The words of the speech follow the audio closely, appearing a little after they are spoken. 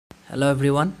Hello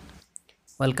everyone,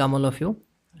 welcome all of you.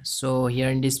 So here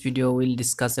in this video we'll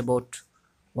discuss about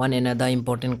one another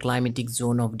important climatic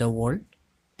zone of the world,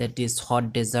 that is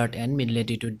hot desert and mid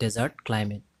latitude desert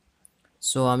climate.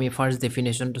 So আমি first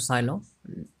definition to চাই লওঁ.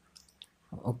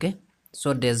 Okay, so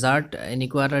desert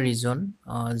এনেকুৱা এটা region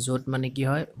য'ত মানে কি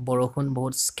হয় বৰষুণ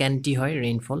বহুত scanty হয়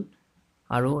rainfall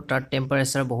আৰু তাৰ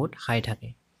temperature বহুত high থাকে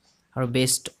আৰু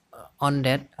based on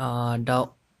that the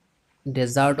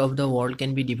desert of the world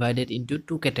can be divided into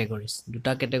two categories.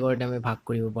 দুটা category আমি ভাগ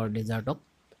কৰিব পাৰো ডেজাৰ্টক.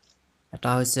 এটা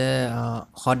হৈছে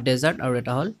hot desert আৰু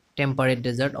এটা হ'ল temperate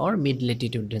desert or mid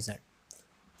latitude desert.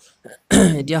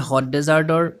 এতিয়া hot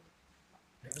desertৰ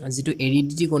যিটো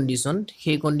aridity condition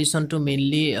সেই conditionটো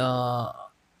mainly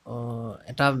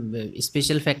এটা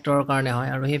special factorৰ কাৰণে হয়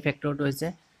আৰু সেই factorটো হৈছে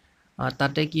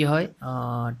তাতে কি হয়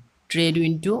trade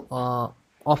into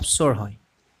offshore হয়.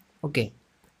 Okay,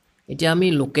 এতিয়া আমি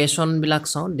লোকেশন বিলাক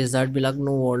চাওঁ ডেজাৰ্ট বিলাক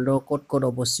নো ওয়াৰ্ল্ডৰ কোট কোট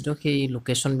অবস্থিত সেই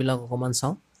লোকেশন বিলাক অকমান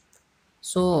চাওঁ.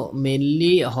 সো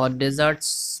মেইনলি হট ডেজাৰ্টস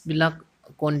বিলাক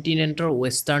কন্টিনেন্টৰ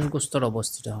ওয়েস্টাৰ্ণ কোষ্টত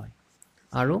অৱস্থিত হয়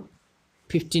আৰু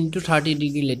 15 to 30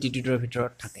 ডিগ্ৰী লেটিটিউডৰ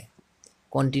ভিতৰত থাকে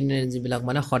কন্টিনেন্ট যিবিলাক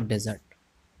মানে হট ডেজাৰ্ট.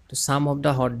 তো সাম of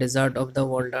the hot desert of the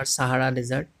world are Sahara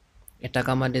dessert,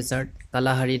 এটাকামা dessert,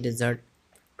 Kalahari dessert,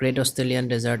 great Australian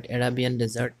dessert, Arabian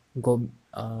dessert,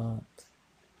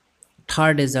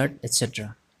 Thar desert, etc.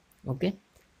 Okay,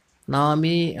 now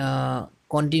আমি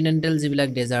কন্টিনেন্টাল যিবিলাক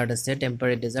ডেজাৰ্ট আছে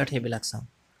টেম্পাৰেট ডেজাৰ্ট সেইবিলাক চাওঁ.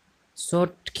 সো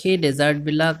সেই ডেজাৰ্ট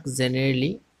বিলাক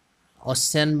জেনেৰেলি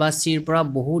অচেন বা চিৰ পৰা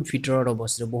বহুত ভিতৰত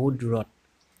অৱস্থিত, বহুত দূৰত,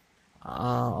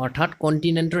 অৰ্থাৎ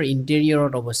কন্টিনেন্টৰ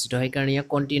ইণ্টেৰিয়ৰত অৱস্থিত, সেইকাৰণে ইয়াক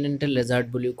কন্টিনেন্টাল ডেজাৰ্ট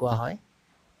বুলি কোৱা হয়.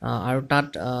 আৰু তাত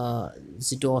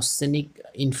যিটো অচেনিক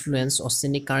ইনফ্লুৱেঞ্চ,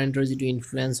 অচেনিক কাৰেণ্টৰ যিটো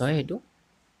ইনফ্লুৱেঞ্চ হয় সেইটো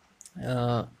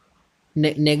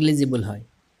নেগলিজিবল হয়,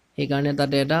 সেইকাৰণে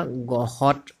তাতে এটা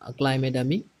হট ক্লাইমেট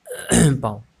আমি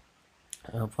পাওঁ.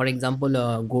 For example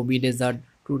Gobi desert,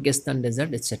 তুৰ্কেস্তান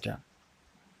desert, etcetera.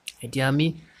 এতিয়া আমি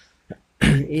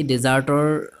এই ডেজাৰ্টৰ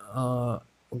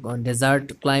ডেজাৰ্ট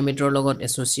ক্লাইমেটৰ লগত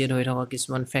এছ'চিয়েট হৈ থকা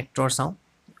কিছুমান ফেক্টৰ চাওঁ.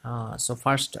 চ'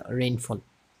 ফাৰ্ষ্ট ৰেইনফল.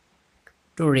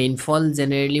 তো ৰেইনফল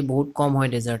জেনেৰেলি বহুত কম হয়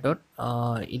ডেজাৰ্টত.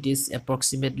 It is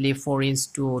approximately 4 inch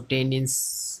to 10 inch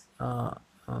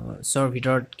চৰ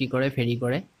ভিতৰত কি কৰে ভেৰি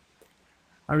কৰে.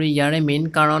 আৰু ইয়াৰে মেইন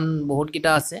কাৰণ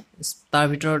বহুতকেইটা আছে, তাৰ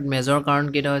ভিতৰত মেজৰ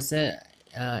কাৰণকেইটা হৈছে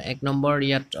এক নম্বৰ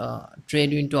ইয়াত ট্ৰেড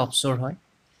উইণ্ডটো অফশ্বৰ হয়.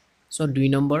 চ' 2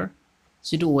 নম্বৰ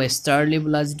যিটো ৱেষ্টাৰ্লি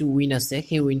বোলা যিটো উইণ্ড আছে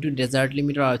সেই উইণ্ডটো ডেজাৰ্ট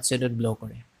লিমিটৰ আউটছাইডত ব্ল'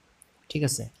 কৰে, ঠিক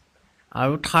আছে.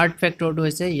 আৰু থাৰ্ড ফেক্টৰটো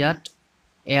হৈছে ইয়াত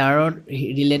এয়াৰৰ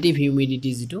ৰিলেটিভ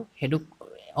হিউমিডিটি যিটো সেইটো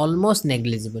অলমষ্ট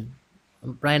নেগলিজিবল,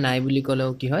 প্ৰায় নাই বুলি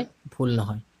ক'লেও কি হয় ভুল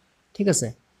নহয়, ঠিক আছে.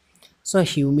 চ'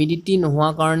 হিউমিডিটি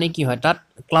নোহোৱাৰ কাৰণে কি হয় তাত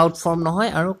ক্লাউড ফৰ্ম নহয়,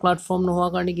 আৰু ক্লাউড ফৰ্ম নোহোৱাৰ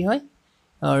কাৰণে কি হয়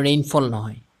ৰেইনফল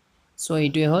নহয়. চ'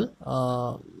 এইটোৱে হ'ল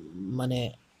মানে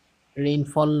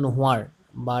ৰেইনফল নোহোৱাৰ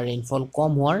বা ৰেইনফল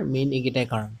কম হোৱাৰ মেইন এইকেইটাই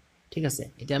কাৰণ, ঠিক আছে.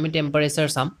 এতিয়া আমি টেম্পাৰেচাৰ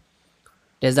চাম.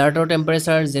 ডেজাৰ্টৰ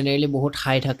টেম্পাৰেচাৰ জেনেৰেলি বহুত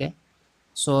হাই থাকে.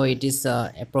 চ' ইট ইজ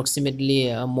এপ্ৰক্সিমেটলি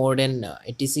মোৰ দেন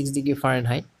 86 ডিগ্ৰী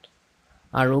ফাৰেনহাইট.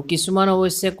 আৰু কিছুমান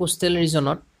অৱশ্যে কোষ্টেল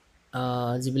ৰিজনত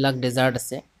যিবিলাক ডেজাৰ্ট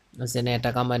আছে যেনে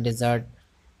এটাকামা ডেজাৰ্ট,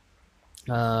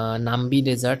 নাম্বি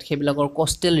ডেজাৰ্ট, সেইবিলাকৰ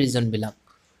কোষ্টেল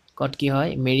ৰিজনবিলাকত কি হয়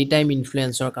মেৰিটাইম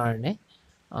ইনফ্লুৱেঞ্চৰ কাৰণে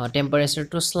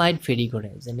টেম্পাৰেচাৰটো স্লাইড ভেৰি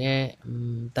কৰে. যেনে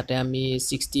তাতে আমি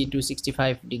 60 to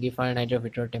 65 ডিগ্ৰী ফাৰেনহাইটৰ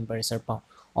ভিতৰত টেম্পাৰেচাৰ পাওঁ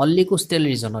অনলি কোষ্টেল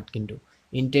ৰিজনত, কিন্তু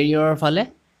ইণ্টেৰিয়ৰৰ ফালে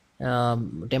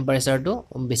টেম্পাৰেচাৰটো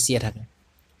বেছিয়ে থাকে,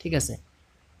 ঠিক আছে.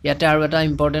 ইয়াতে আৰু এটা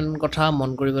ইম্পৰ্টেণ্ট কথা মন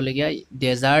কৰিবলগীয়া,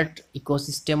 ডেজাৰ্ট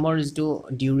ইক'চিষ্টেমৰ যিটো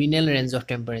ডিউৰিনেল ৰেঞ্জ অফ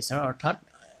টেম্পাৰেচাৰ, অৰ্থাৎ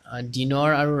দিনৰ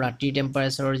আৰু ৰাতিৰ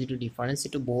টেম্পাৰেচাৰৰ যিটো ডিফাৰেঞ্চ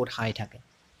সেইটো বহুত হাই থাকে.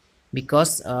 বিকজ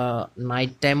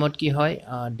নাইট টাইমত কি হয়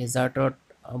ডেজাৰ্টত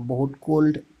বহুত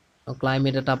কোল্ড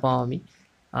ক্লাইমেট এটা পাওঁ আমি,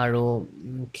 আৰু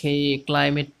সেই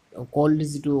ক্লাইমেট কোল্ড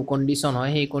যিটো কণ্ডিশ্যন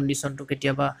হয় সেই কণ্ডিশ্যনটো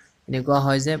কেতিয়াবা এনেকুৱা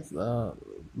হয় যে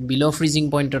বিল' ফ্ৰিজিং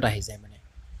পইণ্টত আহি যায় মানে,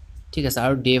 ঠিক আছে.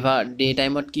 আৰু ডে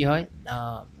টাইমত কি হয়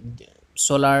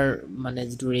ছ'লাৰ মানে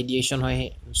যিটো ৰেডিয়েশ্যন হয়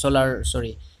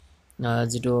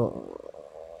যিটো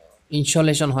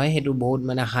ইনচলেশ্যন হয় সেইটো বহুত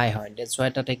মানে হাই হয়. ডেটছ ৱাই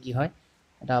তাতে কি হয়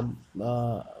এটা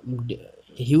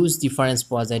হিউজ ডিফাৰেঞ্চ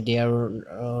পোৱা যায় ডে আৰু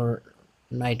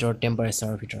নাইটৰ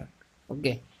টেম্পাৰেচাৰৰ ভিতৰত.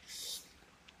 অ'কে,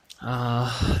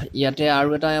 ইয়াতে আৰু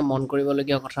এটা মন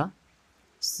কৰিবলগীয়া কথা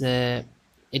যে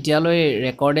এতিয়ালৈ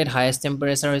ৰেকৰ্ডেড হায়েষ্ট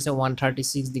টেম্পাৰেচাৰ হৈছে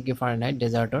 136 ডিগ্ৰী ফাৰেনহাইট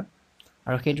ডেজাৰ্টৰ,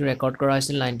 আৰু সেইটো ৰেকৰ্ড কৰা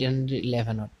হৈছিল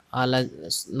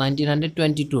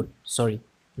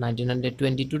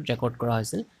 1922ত ৰেকৰ্ড কৰা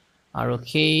হৈছিল. আৰু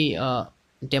সেই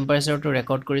টেম্পাৰেচাৰটো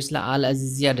ৰেকৰ্ড কৰিছিলে আল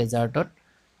আজিজিয়া ডেজাৰ্টত,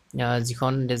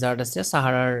 যিখন ডেজাৰ্ট আছে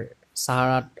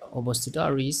চাহাৰাত অৱস্থিত,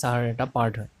 আৰু ই চাহাৰাৰ এটা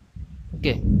পাৰ্ট হয়.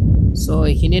 ওকে সো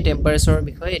এইখিনি টেম্পাৰেচাৰৰ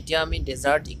বিষয়ে এতিয়া আমি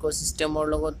ডেজাৰ্ট ইক'চিষ্টেমৰ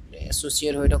লগত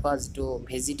এছ'চিয়েট হৈ থকা যিটো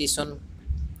ভেজিটেশ্যন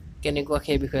কেনেকুৱা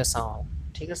সেই বিষয়ে চাওঁ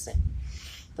ঠিক আছে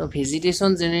তো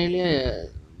ভেজিটেশ্যন জেনেৰেলি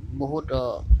বহুত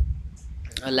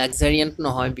লাক্সাৰিয়েণ্ট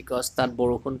নহয় বিকজ তাত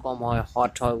বৰষুণ কম হয়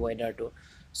হট হয় ৱেডাৰটো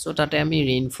চ' তাতে আমি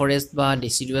ৰেইন ফৰেষ্ট বা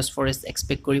ডিচিডুৱাছ ফৰেষ্ট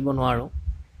এক্সপেক্ট কৰিব নোৱাৰোঁ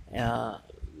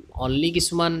অনলি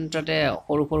কিছুমান তাতে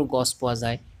সৰু সৰু গছ পোৱা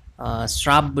যায়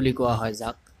শ্ৰাব বুলি কোৱা হয়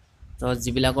যাক তো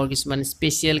যিবিলাকৰ কিছুমান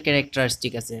স্পেচিয়েল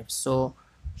কেৰেক্টাৰিষ্টিক আছে চ'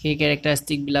 সেই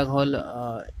কেৰেক্টাৰিষ্টিকবিলাক হ'ল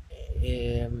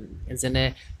যেনে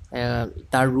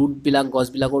তাৰ ৰুটবিলাক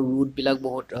গছবিলাকৰ ৰুটবিলাক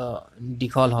বহুত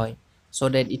দীঘল হয়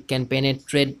চ' that it can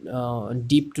পেনেট্ৰেট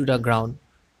deep to the ground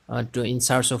two in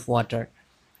search of water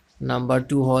number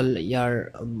two হ'ল ইয়াৰ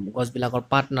গছবিলাকৰ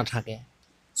পাত নাথাকে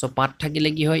চ' পাত থাকিলে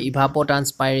কি হয় ইভাপো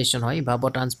ট্ৰান্সপাইৰেশ্যন হয় ইভাপো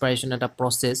ট্ৰান্সপাইৰেশ্যন এটা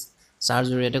প্ৰচেছ যাৰ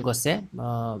জৰিয়তে গছে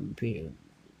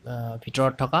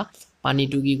ভিতৰত থকা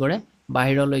পানীটো কি কৰে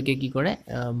বাহিৰলৈকে কি কৰে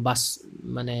বাছ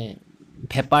মানে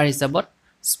ভেপাৰ হিচাপত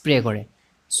স্প্ৰে কৰে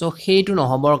চ' সেইটো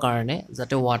নহ'বৰ কাৰণে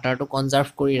যাতে ৱাটাৰটো কনজাৰ্ভ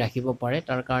কৰি ৰাখিব পাৰে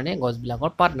তাৰ কাৰণে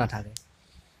গছবিলাকৰ পাত নাথাকে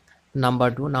নাম্বাৰ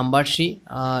টু নাম্বাৰ থ্ৰী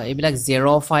এইবিলাক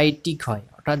জেৰ'ফাইটিক হয়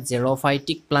অৰ্থাৎ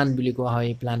জেৰ'ফাইটিক প্লাণ্ট বুলি কোৱা হয়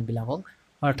এই প্লাণ্টবিলাকক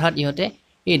অৰ্থাৎ ইহঁতে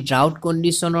এই ড্ৰাউট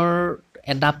কণ্ডিশ্যনৰ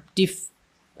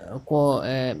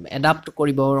এডাপ্ট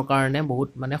কৰিবৰ কাৰণে বহুত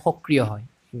মানে সক্ৰিয় হয়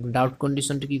ড্ৰাউট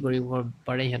কণ্ডিশ্যনটো কি কৰিব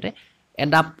পাৰে সিহঁতে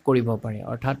এডাপ্ট কৰিব পাৰে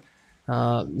অৰ্থাৎ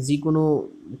যিকোনো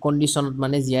কণ্ডিশ্যনত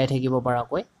মানে জীয়াই থাকিব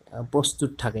পৰাকৈ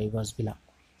প্ৰস্তুত থাকে এই গছবিলাক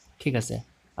ঠিক আছে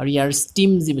আৰু ইয়াৰ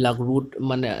ষ্টিম যিবিলাক ৰুট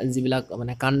মানে যিবিলাক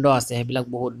মানে কাণ্ড আছে সেইবিলাক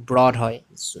বহুত ব্ৰড হয়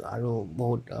আৰু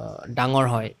বহুত ডাঙৰ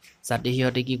হয় যাতে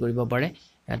সিহঁতে কি কৰিব পাৰে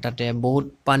তাতে বহুত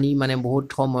পানী মানে বহুত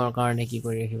সময়ৰ কাৰণে কি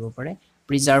কৰি ৰাখিব পাৰে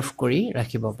প্ৰিজাৰ্ভ কৰি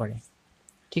ৰাখিব পাৰে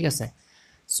ঠিক আছে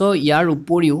চ' ইয়াৰ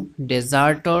উপৰিও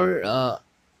ডেজাৰ্টৰ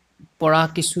পৰা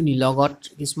কিছু নিলগত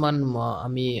কিছুমান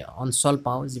আমি অঞ্চল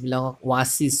পাওঁ যিবিলাকক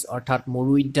ৱাছিছ অৰ্থাৎ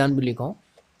মৰু উদ্যান বুলি কওঁ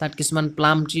তাত কিছুমান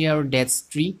প্লাম ট্ৰী আৰু ডেটছ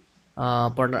ট্ৰী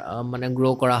মানে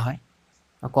গ্ৰ' কৰা হয়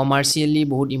কমাৰ্চিয়েলি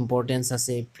বহুত ইম্পৰ্টেঞ্চ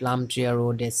আছে প্লাম ট্ৰী আৰু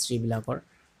ডেটছ ট্ৰীবিলাকৰ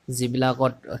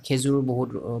যিবিলাকত খেজুৰ বহুত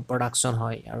প্ৰডাকশ্যন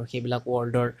হয় আৰু সেইবিলাক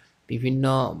ৱৰ্ল্ডৰ বিভিন্ন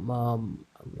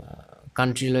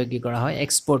কাণ্ট্ৰিলৈ কি কৰা হয়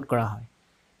এক্সপৰ্ট কৰা হয়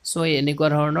চ' এনেকুৱা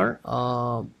ধৰণৰ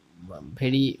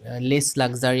ভেৰি লেছ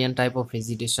লাক্সাৰিয়ান টাইপ অফ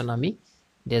ভেজিটেশ্যন আমি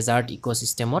ডেজাৰ্ট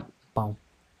ইক'চিষ্টেমত পাওঁ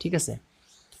ঠিক আছে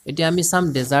এতিয়া আমি চাম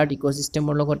ডেজাৰ্ট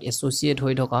ইক'চিষ্টেমৰ লগত এছ'চিয়েট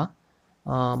হৈ থকা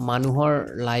মানুহৰ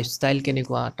লাইফষ্টাইল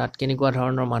কেনেকুৱা তাত কেনেকুৱা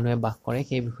ধৰণৰ মানুহে বাস কৰে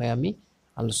সেই বিষয়ে আমি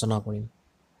আলোচনা কৰিম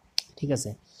ঠিক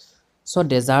আছে চ'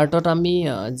 ডেজাৰ্টত আমি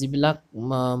যিবিলাক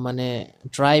মানে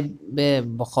ট্ৰাইবে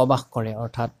বসবাস কৰে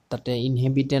অৰ্থাৎ তাতে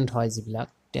ইনহেবিটেণ্ট হয় যিবিলাক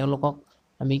তেওঁলোকক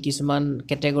আমি কিছুমান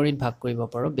কেটেগৰীত ভাগ কৰিব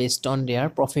পাৰোঁ বেছড অন দেয়াৰ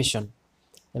প্ৰফেশ্যন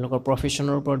তেওঁলোকৰ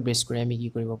প্ৰফেশ্যনৰ ওপৰত বেছ কৰি আমি কি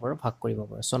কৰিব পাৰোঁ ভাগ কৰিব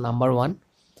পাৰোঁ চ' number one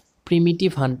primitive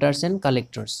হাণ্টাৰ্ছ and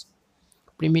কালেক্টৰ্ছ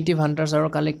primitive হাণ্টাৰ্ছ আৰু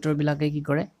কালেক্টৰবিলাকে কি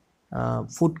কৰে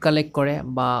ফুড কালেক্ট কৰে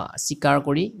বা চিকাৰ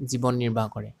কৰি জীৱন নিৰ্বাহ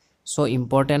কৰে চ'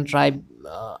 ইম্পৰ্টেণ্ট ট্ৰাইব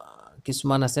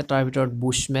কিছুমান আছে তাৰ ভিতৰত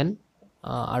বুছমেন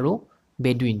আৰু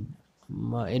বেডুইন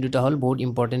এই দুটা হ'ল বহুত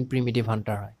ইম্পৰ্টেণ্ট প্ৰিমিটিভ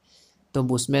হাণ্টাৰ হয় তো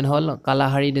বুছমেন হ'ল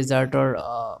কালাহাৰী ডেজাৰ্টৰ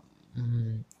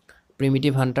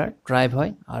প্ৰিমিটিভ হাণ্টাৰ ট্ৰাইব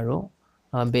হয় আৰু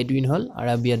বেডুইন হ'ল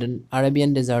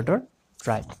আৰাবিয়ান ডেজাৰ্টৰ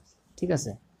ট্ৰাইব ঠিক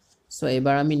আছে চ'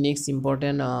 এইবাৰ আমি নেক্সট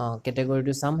ইম্পৰ্টেণ্ট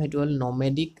কেটেগৰীটো চাম সেইটো হ'ল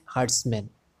নমেডিক হাৰ্টছমেন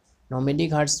নমেডিক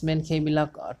হাৰ্টছমেন সেইবিলাক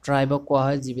ট্ৰাইবক কোৱা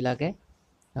হয় যিবিলাকে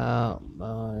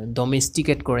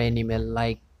ডমেষ্টিকেট কৰে এনিমেল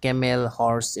লাইক কেমেল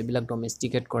হৰ্চ এইবিলাক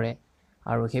ডমেষ্টিকেট কৰে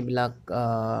আৰু সেইবিলাক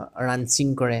ৰাঞ্চিং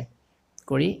কৰে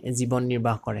কৰি জীৱন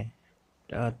নিৰ্বাহ কৰে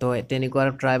তো তেনেকুৱা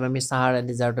ট্ৰাইব আমি সাহাৰা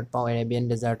ডেজাৰ্টত পাওঁ এৰেবিয়ান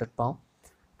ডেজাৰ্টত পাওঁ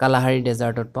কালাহাৰী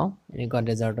ডেজাৰ্টত পাওঁ এনেকুৱা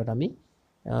ডেজাৰ্টত আমি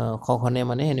সঘনে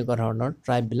মানে এনেকুৱা ধৰণৰ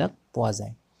ট্ৰাইববিলাক পোৱা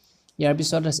যায় ইয়াৰ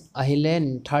পিছত আহিলে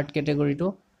থাৰ্ড কেটেগৰীটো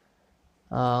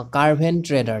কাৰ্ভেন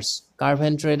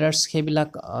ট্ৰেডাৰ্ছ সেইবিলাক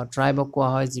ট্ৰাইবক কোৱা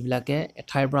হয় যিবিলাকে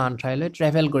এঠাইৰ পৰা আন ঠাইলৈ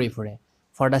ট্ৰেভেল কৰি ফুৰে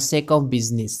for the check of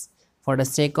business for the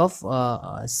check of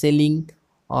selling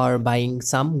or buying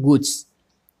চাম গুডছ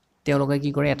তেওঁলোকে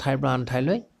কি কৰে এঠাইৰ পৰা আন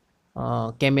ঠাইলৈ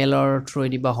কেমেলৰ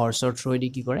থ্ৰুৱেদি বা হৰ্চৰ থ্ৰুৱেদি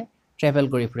কি কৰে ট্ৰেভেল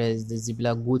কৰি ফুৰে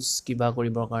যিবিলাক গুডছ কিবা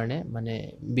কৰিবৰ কাৰণে মানে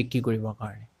বিক্ৰী কৰিবৰ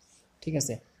কাৰণে ঠিক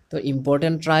আছে তো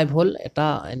ইম্পৰ্টেণ্ট ট্ৰাইব হ'ল এটা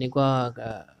এনেকুৱা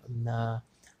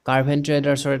কাৰ্ভেন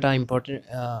ট্ৰেডাৰ্ছৰ এটা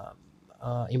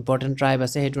ইম্পৰ্টেণ্ট ট্ৰাইব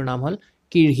আছে সেইটোৰ নাম হ'ল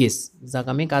কিৰগিজ যাক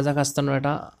আমি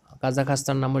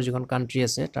কাজাখাস্তান নামৰ যিখন কাণ্ট্ৰি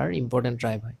আছে তাৰ ইম্পৰ্টেণ্ট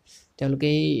ট্ৰাইব হয় তেওঁলোকে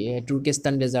এই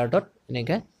তুৰ্কেস্তান ডেজাৰ্টত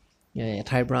এনেকৈ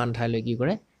এঠাইৰ পৰা আন ঠাইলৈ কি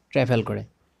কৰে ট্ৰেভেল কৰে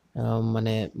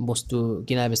মানে বস্তু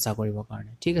কিনা বেচা কৰিবৰ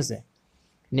কাৰণে ঠিক আছে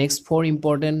নেক্সট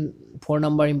ফ'ৰ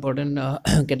নম্বৰ ইম্পৰ্টেণ্ট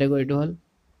কেটেগৰীটো হ'ল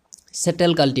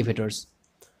চেটেল কাল্টিভেটৰ্ছ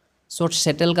So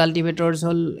settle cultivators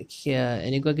হল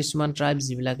এনেকুৱা কিছুমান ট্ৰাইবস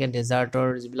যিবিলাকে ডেজাৰ্টৰ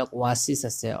যিবিলাক ওয়াসিস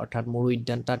আছে অৰ্থাৎ মৰু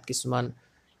উদ্যান তাত কিছুমান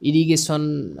ইৰিগেশ্যন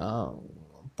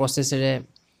প্ৰসেসৰে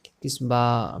বা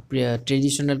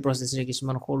ট্ৰেডিশনেল প্ৰসেসৰে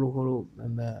কিছুমান সৰু সৰু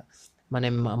মানে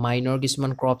মাইনৰ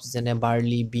কিছুমান ক্ৰপস যেনে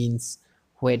বাৰ্লি বিনস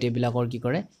হোৱাইট এইবিলাকৰ কি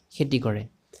কৰে খেতি কৰে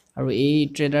আৰু এই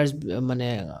ট্ৰেডাৰ্স মানে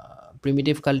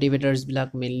প্ৰিমিটিভ কাল্টিভেটৰ্স বিলাক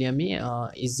মেইনলি আমি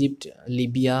ইজিপ্ট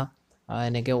লিবিয়া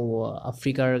এনেকে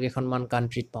আফ্ৰিকাৰ কেইখনমান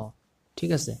কান্ট্ৰিত পাওঁ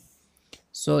ঠিক আছে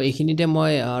সো এইখিনিতে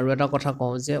মই আৰু এটা কথা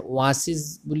কওঁ যে ওয়াসিস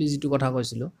বুলি যেটো কথা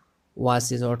কৈছিলো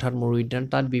ওয়াসিস অৰ্থাৎ মৰু উদ্যান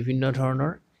তাত বিভিন্ন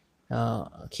ধৰণৰ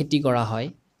খেতি কৰা হয়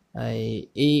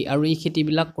এই আৰু এই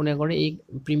খেতিবিলাক কোনে কৰে এই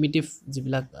প্ৰিমিটিভ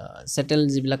যিবিলাক সেটেল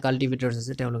যিবিলাক কাল্টিভেটৰ্স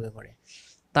আছে তেওঁলোকে কৰে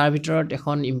তাৰ ভিতৰত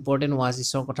এখন ইম্পৰ্টেন্ট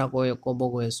ওয়াসিসৰ কথা ক'ব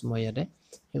গৈ আছো মই ইয়াতে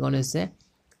এখন হৈছে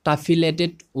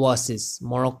টাফিলেটেড ওয়াসিস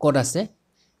মৰক্কোত আছে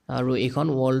আৰু এখন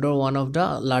ওয়াৰ্ল্ডৰ ওয়ান অফ দা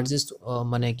লাৰ্জেষ্ট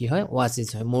মানে কি হয় ওয়াসিস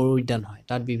হয় মৰু উদ্যান হয়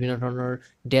তাত বিভিন্ন ধৰণৰ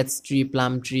ডেটস ট্ৰি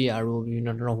প্লাম ট্ৰি আৰু বিভিন্ন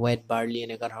ধৰণৰ হোৱাইট বাৰ্লি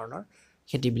এনেকা ধৰণৰ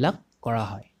খেতিবিলাক কৰা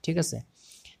হয় ঠিক আছে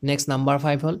নেক্সট নাম্বাৰ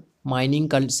 5 হল মাইনিং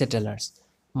সেটেলাৰ্স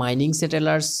মাইনিং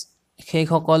সেটেলাৰ্স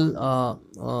সেইসকল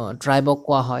ট্ৰাইবক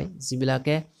কোৱা হয়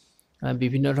যিবিলাকে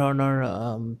বিভিন্ন ধৰণৰ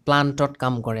প্লান্টত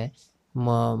কাম কৰে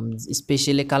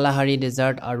স্পেশালি কালাহাৰি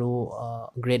ডেজাৰ্ট আৰু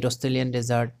গ্ৰেট অষ্ট্ৰেলিয়ান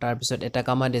ডেজাৰ্ট তাৰ পিছত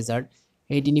এটাকামা ডেজাৰ্ট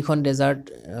এই তিনিখন ডেজাৰ্ট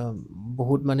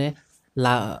বহুত মানে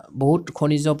বহুত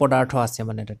খনিজ পদাৰ্থ আছে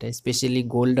মানে তাতে স্পেশালি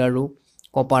গোল্ড আৰু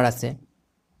কপাৰ আছে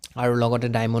আৰু লগতে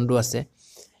ডায়মণ্ডো আছে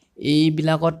এই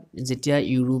বিলাকত যেতিয়া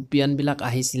ইউৰোপিয়ান বিলাক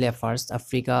আহিছিলে ফাৰ্স্ট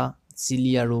আফ্ৰিকা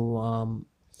চিলি আৰু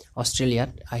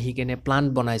অষ্ট্ৰেলিয়াত আহি কেনে প্লান্ট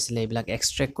বনাইছিলে এইবিলাক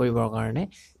এক্সট্ৰেক্ট কৰিবৰ কাৰণে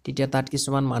তেতিয়া তাত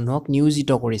কিছুমান মানুহক নিয়োজিত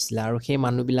কৰিছিল আৰু সেই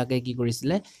মানুহবিলাকে কি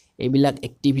কৰিছিলে এইবিলাক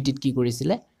এক্টিভিটিত কি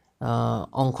কৰিছিলে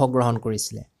অংশগ্ৰহণ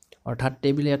কৰিছিলে অৰ্থাৎ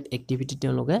এইবিলাক এক্টিভিটি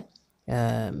তেওঁলোকে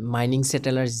মাইনিং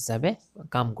সেটেলাৰ্স হিচাপে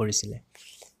কাম কৰিছিলে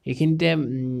এইখিনিতে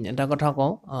এটা কথা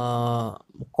কওঁ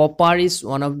copper is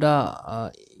one of the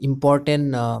important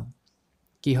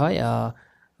কি হয়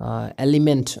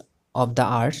element of the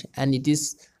earth and it is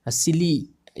Chile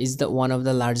is the one of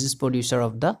the largest producer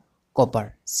of the copper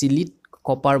Chile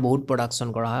copper বহুত production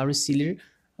কৰা হয় আৰু চিলিৰ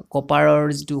কপাৰৰ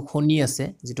যেটো খনি আছে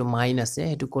যেটো মাইন আছে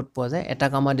হেতু কোট পোৱা যায়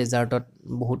এটাকামা ডেজাৰ্টত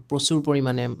বহুত প্ৰচুৰ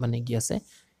পৰিমাণে মানে কি আছে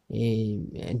এই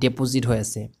ডিপোজিট হৈ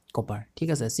আছে কপাৰ ঠিক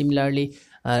আছে সিমিলাৰলি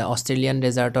অষ্ট্ৰেলিয়ান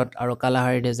ডেজাৰ্টত আৰু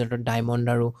কালাহাৰি ডেজাৰ্টত ডায়মণ্ড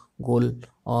আৰু গোল্ড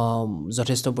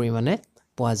যথেষ্ট পৰিমাণে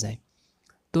পোৱা যায়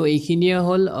তো এইখিনিয়ে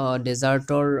হল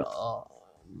ডেজাৰ্টৰ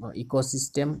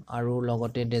ইকোসিস্টেম আৰু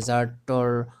লগতে ডেজাৰ্টৰ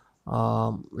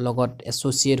লগত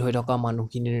এসোসিয়েট হৈ থকা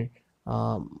মানুহখিনিৰ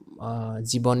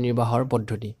জীৱন নিৰ্বাহৰ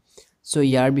পদ্ধতি সো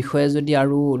ইয়াৰ বিষয়ে যদি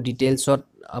আৰু ডিটেইলছত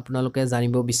আপোনালোকে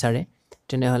জানিব বিচাৰে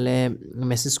তেনেহলে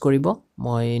মেসেজ কৰিব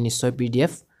মই নিশ্চয়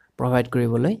পিডিএফ প্ৰভাইড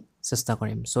কৰিবলৈ চেষ্টা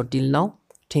কৰিম so till now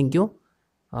thank U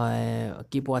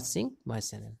keep watching my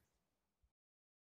channel